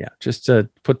nice. Yeah. Just to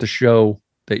put the show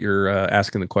that you're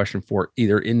asking the question for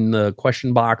either in the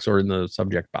question box or in the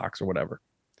subject box or whatever.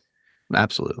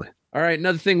 Absolutely. All right.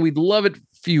 Another thing we'd love it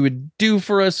if you would do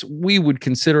for us, we would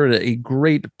consider it a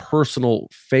great personal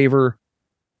favor.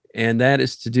 And that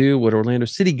is to do what Orlando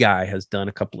City Guy has done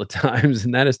a couple of times.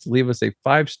 And that is to leave us a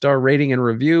 5-star rating and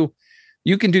review.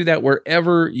 You can do that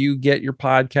wherever you get your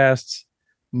podcasts.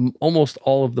 Almost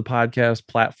all of the podcast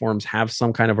platforms have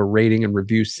some kind of a rating and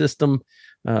review system.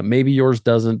 Maybe yours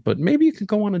doesn't, but maybe you can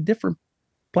go on a different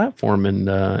platform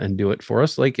and do it for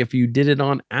us. Like if you did it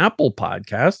on Apple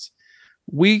Podcasts,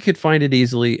 we could find it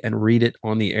easily and read it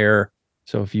on the air.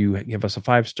 So if you give us a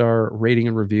 5-star rating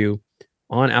and review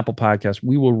on Apple Podcasts,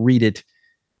 we will read it,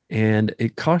 and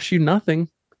it costs you nothing,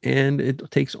 and it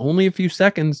takes only a few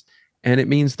seconds, and it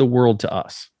means the world to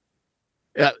us.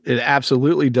 Yeah, it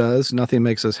absolutely does. Nothing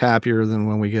makes us happier than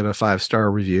when we get a 5-star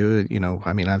review. You know,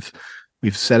 I mean,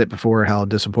 we've said it before how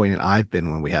disappointed I've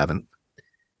been when we haven't.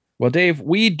 Well, Dave,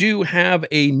 we do have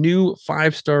a new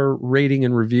 5-star rating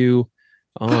and review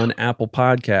on Apple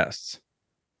Podcasts.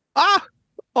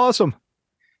 Awesome.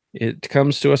 It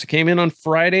comes to us. It came in on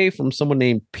Friday from someone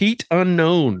named Pete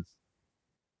Unknown.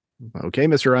 Okay,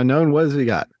 Mr. Unknown, what has he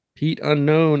got? Pete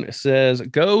Unknown says,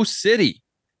 "Go City."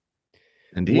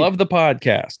 Indeed. Love the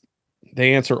podcast.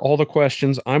 They answer all the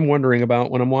questions I'm wondering about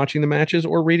when I'm watching the matches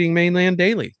or reading Mainland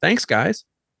Daily. Thanks, guys.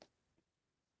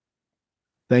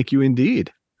 Thank you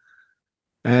indeed.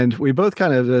 And we both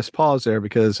kind of just pause there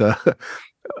because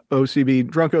OCB,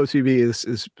 drunk OCB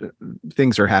is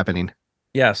things are happening.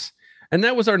 Yes. And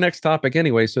that was our next topic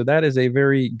anyway. So that is a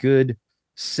very good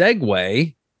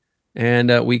segue.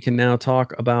 And we can now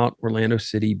talk about Orlando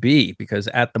City B, because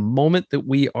at the moment that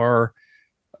we are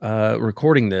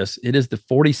recording this, it is the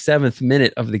 47th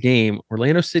minute of the game.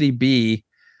 Orlando City B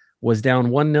was down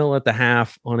 1-0 at the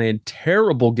half on a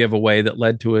terrible giveaway that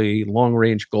led to a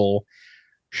long-range goal.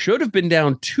 Should have been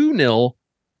down 2-0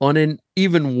 on an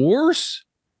even worse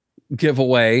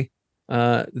giveaway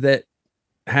that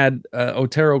had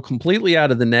Otero completely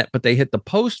out of the net, but they hit the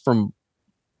post from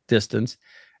distance.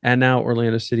 And now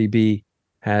Orlando City B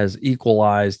has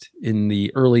equalized in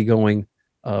the early going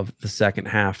of the second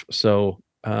half. So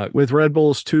with Red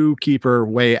Bull's 2 keeper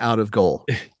way out of goal.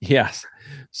 Yes.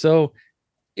 So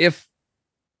if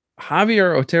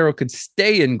Javier Otero could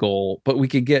stay in goal, but we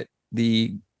could get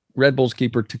the Red Bulls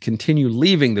keeper to continue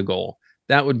leaving the goal,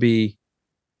 that would be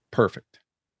perfect.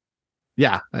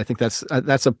 Yeah, I think that's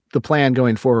the plan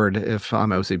going forward if I'm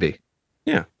OCB.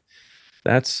 Yeah,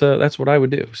 that's what I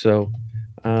would do. So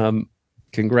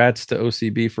congrats to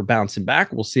OCB for bouncing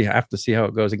back. We'll see. I have to see how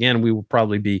it goes. Again, we will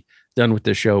probably be done with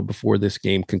the show before this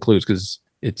game concludes because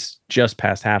it's just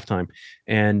past halftime.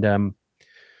 And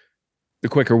the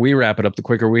quicker we wrap it up, the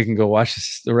quicker we can go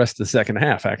watch the rest of the second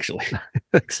half, actually.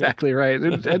 Exactly right.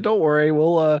 And don't worry,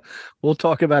 we'll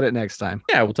talk about it next time.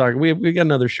 Yeah, we'll talk. We got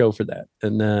another show for that.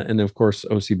 And of course,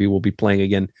 OCB will be playing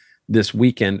again this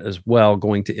weekend as well,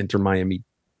 going to Inter Miami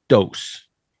Dos.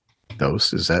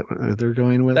 Dos, is that what they're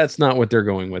going with? That's not what they're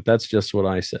going with. That's just what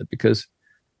I said, because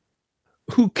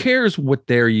who cares what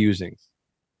they're using?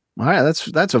 All right,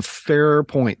 that's a fair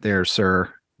point there,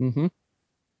 sir. Mm-hmm.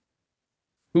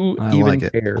 Who even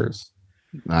cares?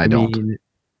 I don't.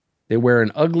 They wear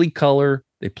an ugly color.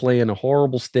 They play in a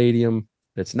horrible stadium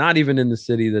that's not even in the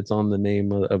city that's on the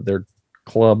name of their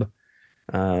club.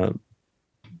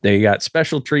 They got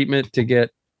special treatment to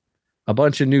get a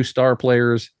bunch of new star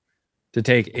players to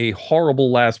take a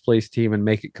horrible last place team and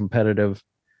make it competitive.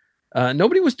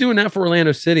 Nobody was doing that for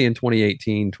Orlando City in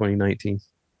 2018, 2019.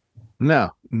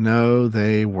 No,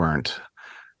 they weren't.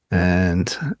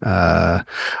 And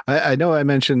I know I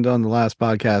mentioned on the last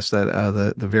podcast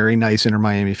that the very nice Inter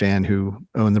Miami fan who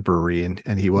owned the brewery,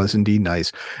 and he was indeed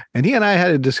nice. And he and I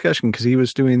had a discussion because he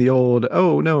was doing the old,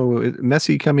 oh, no,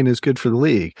 Messi coming is good for the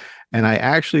league. And I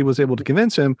actually was able to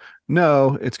convince him,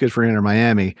 no, it's good for Inter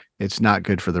Miami. It's not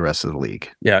good for the rest of the league.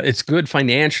 Yeah, it's good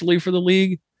financially for the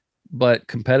league, but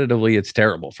competitively, it's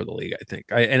terrible for the league, I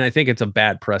think. I think it's a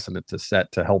bad precedent to set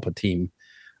to help a team.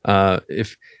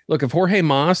 If Jorge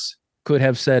Mas could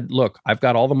have said, look, I've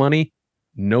got all the money.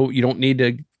 No, you don't need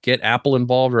to get Apple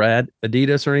involved or add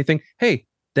Adidas or anything. Hey,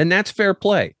 then that's fair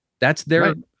play. That's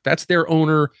their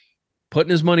owner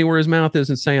putting his money where his mouth is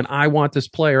and saying, I want this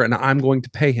player and I'm going to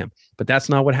pay him. But that's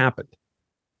not what happened.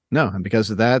 No, and because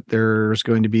of that, there's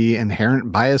going to be inherent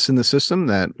bias in the system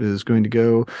that is going to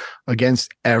go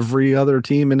against every other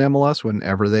team in MLS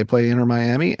whenever they play Inter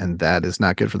Miami, and that is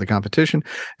not good for the competition.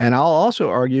 And I'll also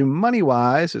argue, money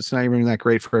wise, it's not even that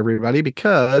great for everybody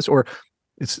or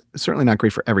it's certainly not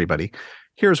great for everybody.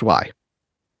 Here's why.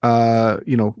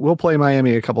 We'll play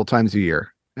Miami a couple times a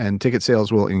year, and ticket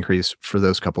sales will increase for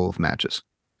those couple of matches.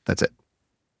 That's it.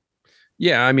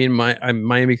 Yeah, I mean,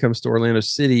 Miami comes to Orlando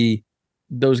City,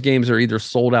 those games are either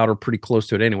sold out or pretty close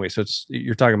to it anyway. So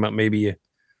you're talking about maybe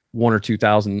 1 or 2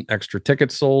 thousand extra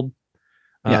tickets sold.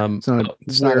 Yeah, Um,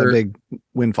 it's not a big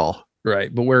windfall,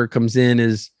 right? But where it comes in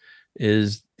is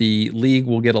the league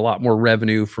will get a lot more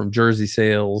revenue from jersey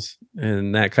sales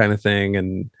and that kind of thing,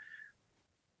 and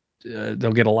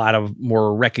they'll get a lot of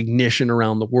more recognition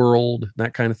around the world,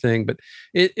 that kind of thing. But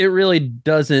it really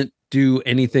doesn't do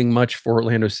anything much for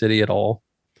Orlando City at all.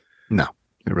 No,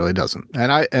 it really doesn't.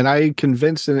 And I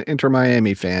convinced an Inter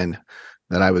Miami fan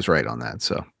that I was right on that.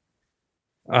 So,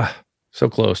 so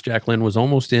close. Jack Lynn was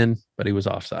almost in, but he was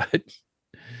offside.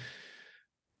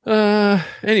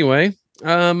 Anyway,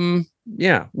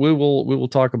 yeah, we will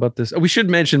talk about this. We should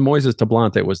mention Moises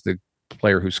Tablante was the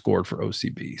player who scored for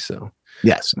OCB. So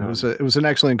yes, it was an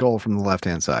excellent goal from the left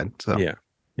hand side. So yeah.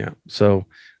 So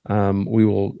we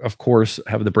will of course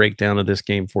have the breakdown of this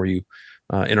game for you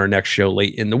in our next show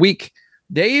late in the week.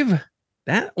 Dave,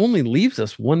 that only leaves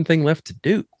us one thing left to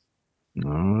do.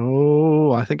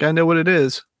 Oh, I think I know what it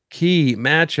is. Key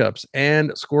matchups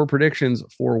and score predictions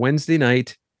for Wednesday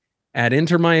night at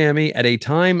Inter Miami at a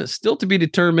time still to be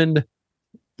determined,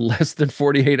 less than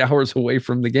 48 hours away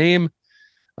from the game.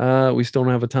 We still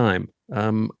don't have a time.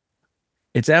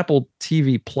 It's Apple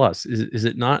TV Plus. Is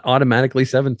it not automatically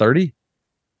 7:30?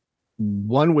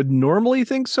 One would normally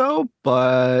think so,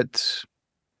 but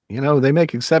they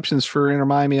make exceptions for Inter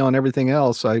Miami on everything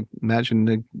else. I imagine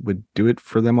they would do it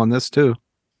for them on this too.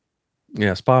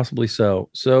 Yes, possibly so.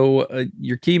 So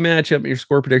your key matchup, your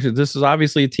score predictions. This is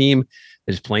obviously a team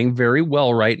that is playing very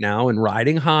well right now and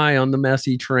riding high on the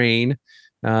Messi train.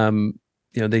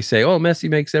 They say, "Oh, Messi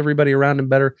makes everybody around him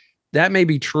better." That may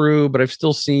be true, but I've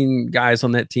still seen guys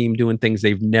on that team doing things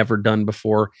they've never done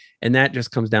before, and that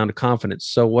just comes down to confidence.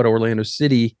 So what Orlando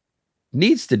City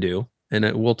needs to do, and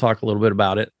we'll talk a little bit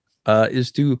about it, is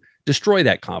to destroy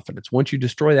that confidence. Once you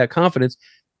destroy that confidence,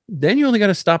 then you only got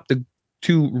to stop the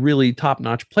two really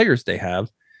top-notch players they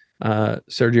have,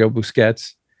 Sergio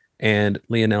Busquets and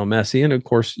Lionel Messi, and of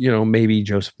course, maybe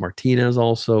Joseph Martinez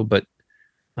also. But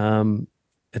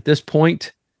at this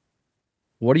point,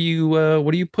 what are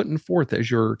you putting forth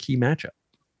as your key matchup?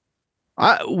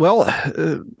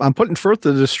 I'm putting forth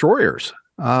the destroyers.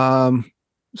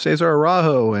 Cesar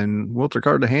Araujo and Wilter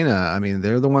Cartagena. I mean,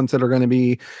 they're the ones that are going to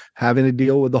be having to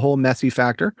deal with the whole Messi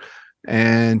factor.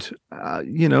 And,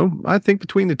 I think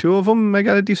between the two of them, I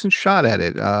got a decent shot at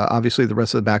it. Obviously, the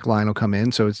rest of the back line will come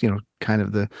in. So it's, kind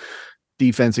of the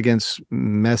defense against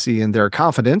Messi and their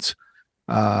confidence.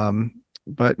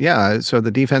 But yeah, so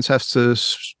the defense has to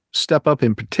step up,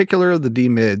 in particular, the D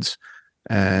mids.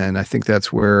 And I think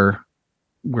that's where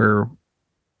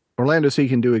Orlando City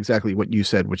can do exactly what you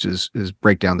said, which is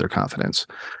break down their confidence.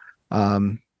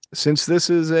 Since this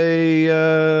is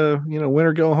a, win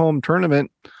or go home tournament,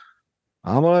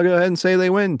 I'm going to go ahead and say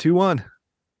they win 2-1.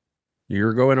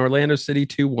 You're going Orlando City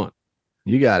 2-1.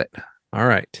 You got it. All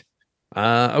right.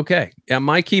 Okay. Yeah,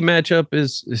 my key matchup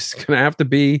is going to have to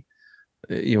be,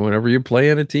 whenever you're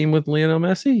playing a team with Lionel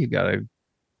Messi, you got to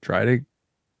try to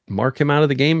mark him out of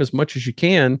the game as much as you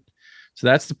can. So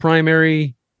that's the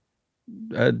primary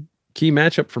key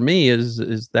matchup for me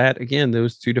is that, again,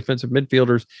 those two defensive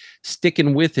midfielders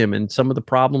sticking with him. And some of the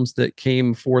problems that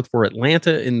came forth for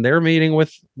Atlanta in their meeting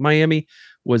with Miami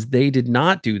was they did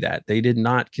not do that. They did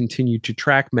not continue to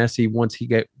track Messi once he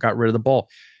got rid of the ball.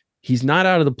 He's not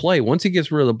out of the play. Once he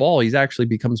gets rid of the ball, he's actually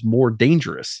becomes more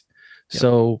dangerous. Yep.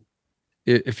 So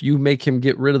if you make him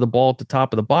get rid of the ball at the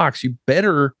top of the box, you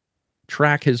better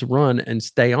track his run and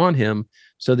stay on him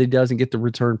so that he doesn't get the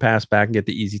return pass back and get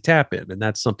the easy tap in. And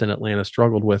that's something Atlanta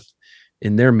struggled with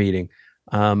in their meeting.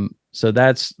 So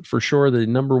that's for sure the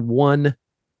number one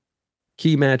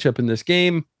key matchup in this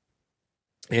game.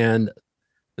 And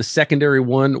the secondary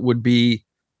one would be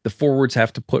the forwards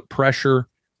have to put pressure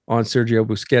on Sergio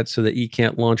Busquets so that he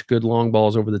can't launch good long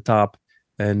balls over the top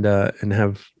and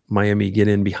have Miami get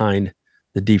in behind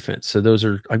the defense.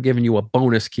 So I'm giving you a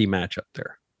bonus key matchup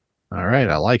there. All right.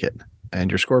 I like it. And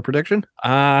your score prediction?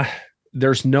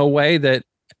 There's no way that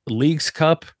Leagues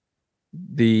Cup,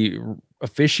 the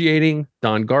officiating,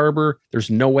 Don Garber, there's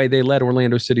no way they let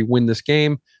Orlando City win this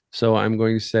game. So I'm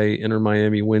going to say Inter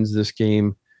Miami wins this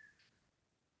game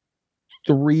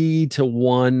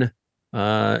 3-1.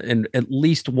 And at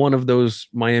least one of those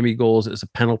Miami goals is a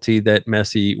penalty that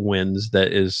Messi wins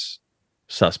that is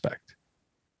suspect.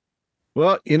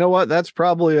 Well, you know what? That's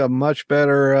probably a much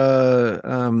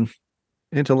better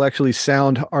intellectually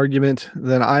sound argument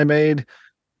than I made.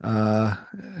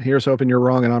 Here's hoping you're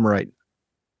wrong and I'm right.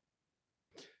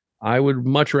 I would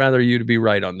much rather you to be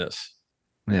right on this.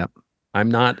 Yeah. I'm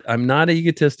not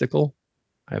egotistical.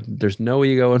 There's no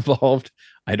ego involved.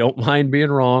 I don't mind being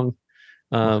wrong.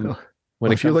 Well,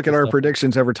 When it if you comes look to at our stuff,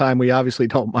 predictions over time, we obviously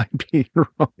don't mind being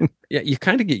wrong. yeah, you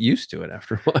kind of get used to it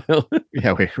after a while.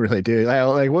 Yeah, we really do.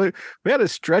 We had a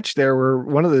stretch there where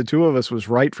one of the two of us was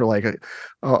right for like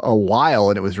a while,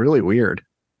 and it was really weird.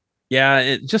 Yeah,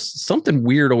 it just something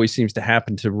weird always seems to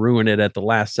happen to ruin it at the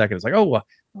last second. It's like, oh,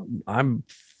 I'm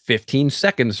 15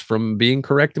 seconds from being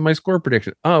correct in my score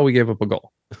prediction. Oh, we gave up a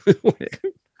goal.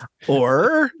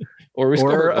 or We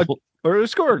score a goal. Or a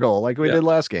score goal like we did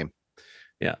last game.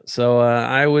 Yeah. So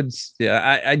I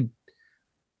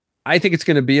think it's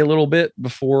going to be a little bit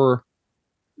before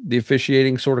the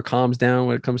officiating sort of calms down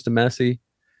when it comes to Messi.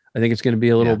 I think it's going to be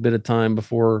a little bit of time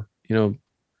before, you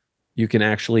can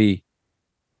actually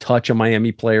touch a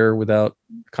Miami player without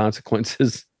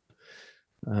consequences.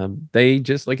 They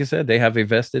just, like I said, they have a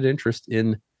vested interest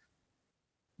in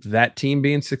that team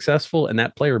being successful and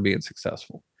that player being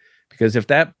successful. Because if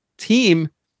that team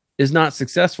is not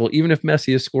successful, even if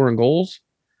Messi is scoring goals,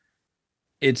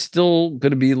 it's still going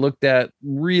to be looked at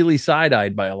really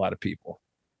side-eyed by a lot of people.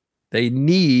 They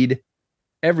need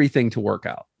everything to work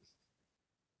out.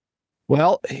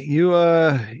 Well,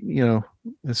 it's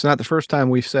not the first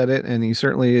time we've said it, and you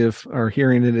certainly are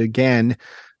hearing it again.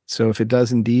 So if it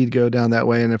does indeed go down that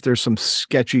way, and if there's some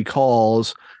sketchy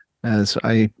calls, as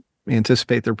I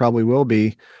anticipate there probably will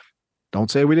be, don't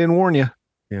say we didn't warn you.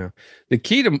 Yeah. The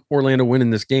key to Orlando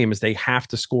winning this game is they have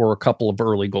to score a couple of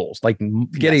early goals, like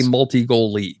get a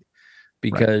multi-goal lead,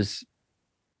 because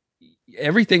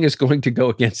everything is going to go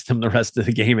against them the rest of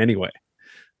the game anyway.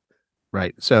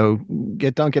 Right. So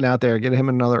get Duncan out there, get him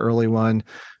another early one.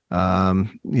 Have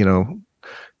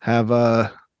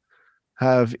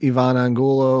Ivan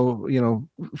Angulo,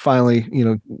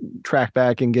 finally, track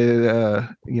back and get it,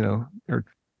 or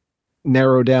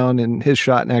narrow down in his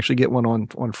shot and actually get one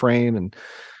on frame and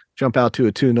jump out to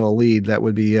a 2-0 lead. That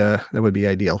would be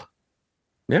ideal.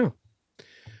 Yeah.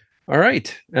 All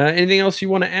right. Anything else you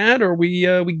want to add? Or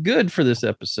are we good for this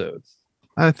episode?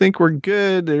 I think we're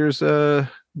good. There's going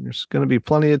to be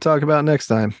plenty to talk about next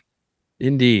time.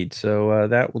 Indeed. So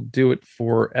that will do it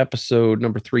for episode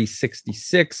number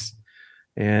 366.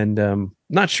 And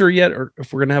not sure yet or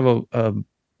if we're going to have a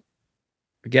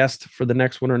guest for the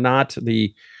next one or not.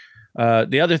 The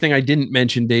other thing I didn't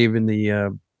mention, Dave, in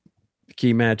the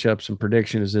key matchups and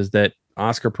predictions is that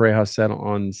Oscar Pareja said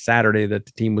on Saturday that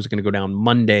the team was going to go down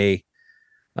Monday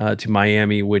to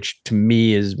Miami, which to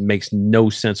me makes no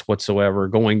sense whatsoever.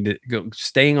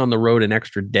 Staying on the road an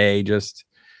extra day just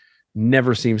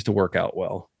never seems to work out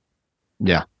well.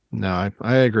 Yeah, no,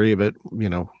 I agree, but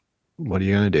what are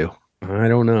you going to do? I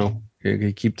don't know.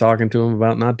 You keep talking to him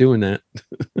about not doing that.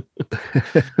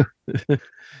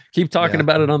 Keep talking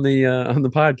about it on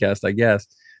the podcast, I guess.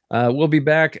 We'll be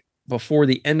back before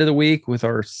the end of the week with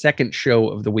our second show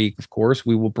of the week. Of course,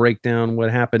 we will break down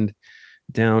what happened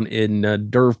down in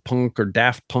Derv Punk or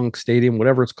Daft Punk Stadium,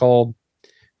 whatever it's called,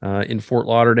 in Fort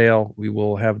Lauderdale. We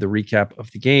will have the recap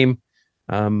of the game.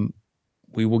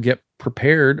 We will get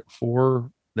prepared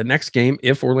for the next game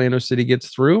if Orlando City gets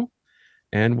through.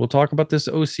 And we'll talk about this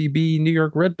OCB New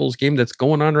York Red Bulls game that's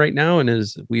going on right now. And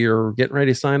as we are getting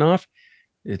ready to sign off,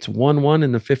 it's 1-1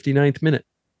 in the 59th minute.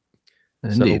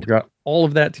 Indeed. So we've got all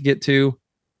of that to get to.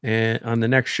 And on the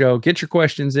next show, get your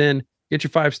questions in, get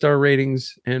your 5-star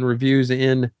ratings and reviews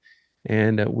in,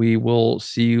 and we will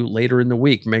see you later in the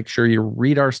week. Make sure you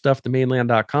read our stuff,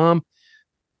 themainland.com.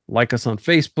 Like us on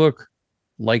Facebook.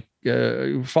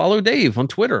 Follow Dave on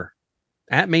Twitter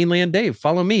 @Mainland Dave.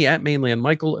 Follow me @Mainland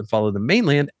Michael, and follow the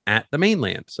Mainland @the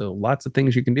Mainland. So lots of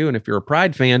things you can do. And if you're a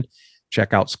Pride fan,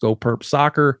 check out Scoperp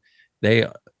Soccer.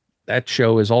 That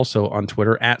show is also on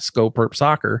Twitter @Scoperp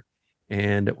Soccer.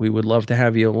 And we would love to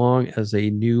have you along as a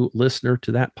new listener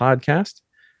to that podcast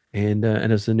and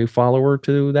as a new follower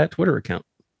to that Twitter account.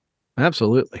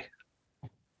 Absolutely.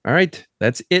 All right.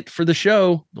 That's it for the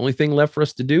show. The only thing left for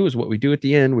us to do is what we do at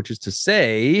the end, which is to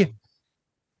say,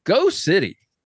 go City.